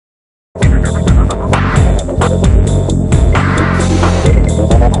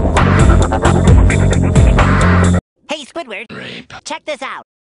Check this out.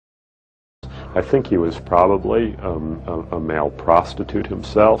 I think he was probably a male prostitute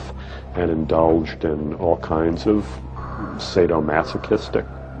himself and indulged in all kinds of sadomasochistic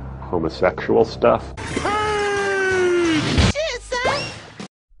homosexual stuff. Shit, son!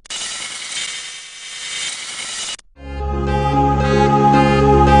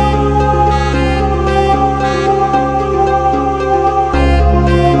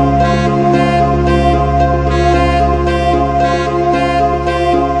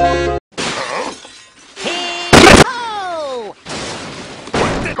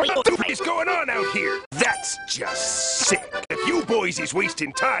 What is going on out here? That's just sick. If you boys is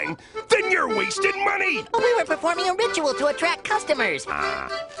wasting time, then you're wasting money. We were performing a ritual to attract customers.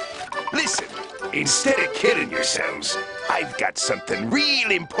 Listen, instead of kidding yourselves, I've got something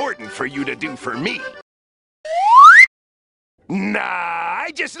real important for you to do for me. Nah,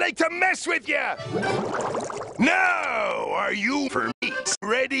 I just like to mess with you. Now, are you for me?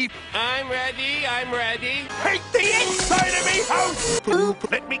 Ready? I'm ready. Paint the inside of me house! Poop.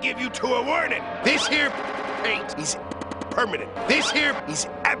 Let me give you two a warning. This here paint is permanent. This here is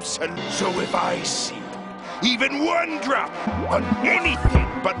absolute. So if I see even one drop on anything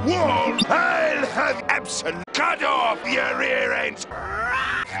but wall, I'll have absolute cut off your rear ends.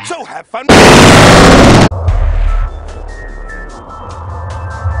 So have fun.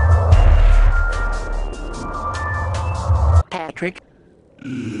 Patrick?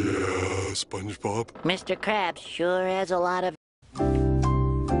 Yeah, SpongeBob? Mr. Krabs sure has a lot of...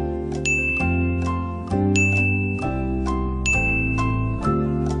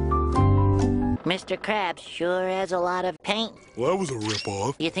 Mr. Krabs sure has a lot of paint. Well, that was a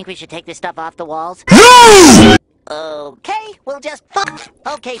ripoff. You think we should take this stuff off the walls? No! Okay, we'll just fuck.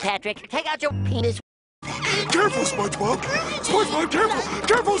 Okay, Patrick, take out your penis. Careful, SpongeBob! SpongeBob, careful!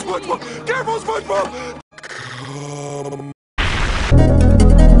 Careful, SpongeBob! Careful, SpongeBob!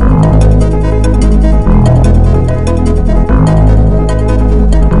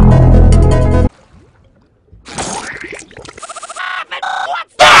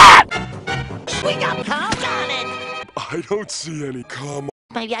 What's that? We got cum on it. I don't see any cum.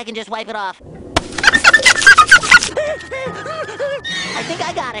 Maybe I can just wipe it off. I think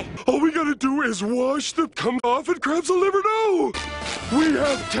I got it. All we gotta do is wash the cum off and Krabs will never know! We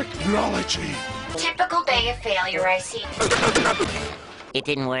have technology! Typical day of failure, I see. It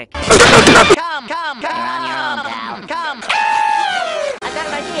didn't work. Come! You're on your own, pal. Come! I've got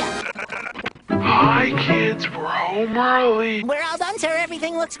an idea. Hi, kids. We're home early. We're all done, sir.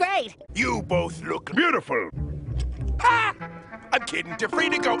 Everything looks great. You both look beautiful. Ha! I'm kidding. You're free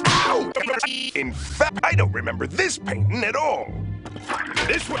to go. Ow! In fact, I don't remember this painting at all.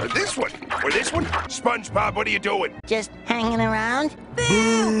 This one, or this one, or this one? SpongeBob, what are you doing? Just hanging around?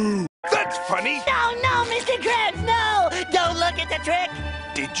 Boo! That's funny. No, Mr. Krabs, no! Don't look at the trick!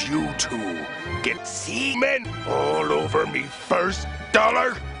 Did you two get semen all over me first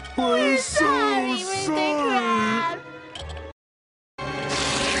dollar? We're so sorry!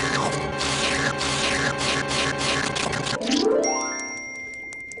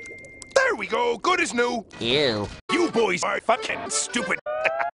 There we go. Good as new. You. You boys are fucking stupid.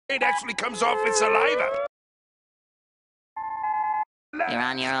 It actually comes off with saliva. You're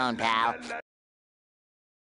on your own, pal.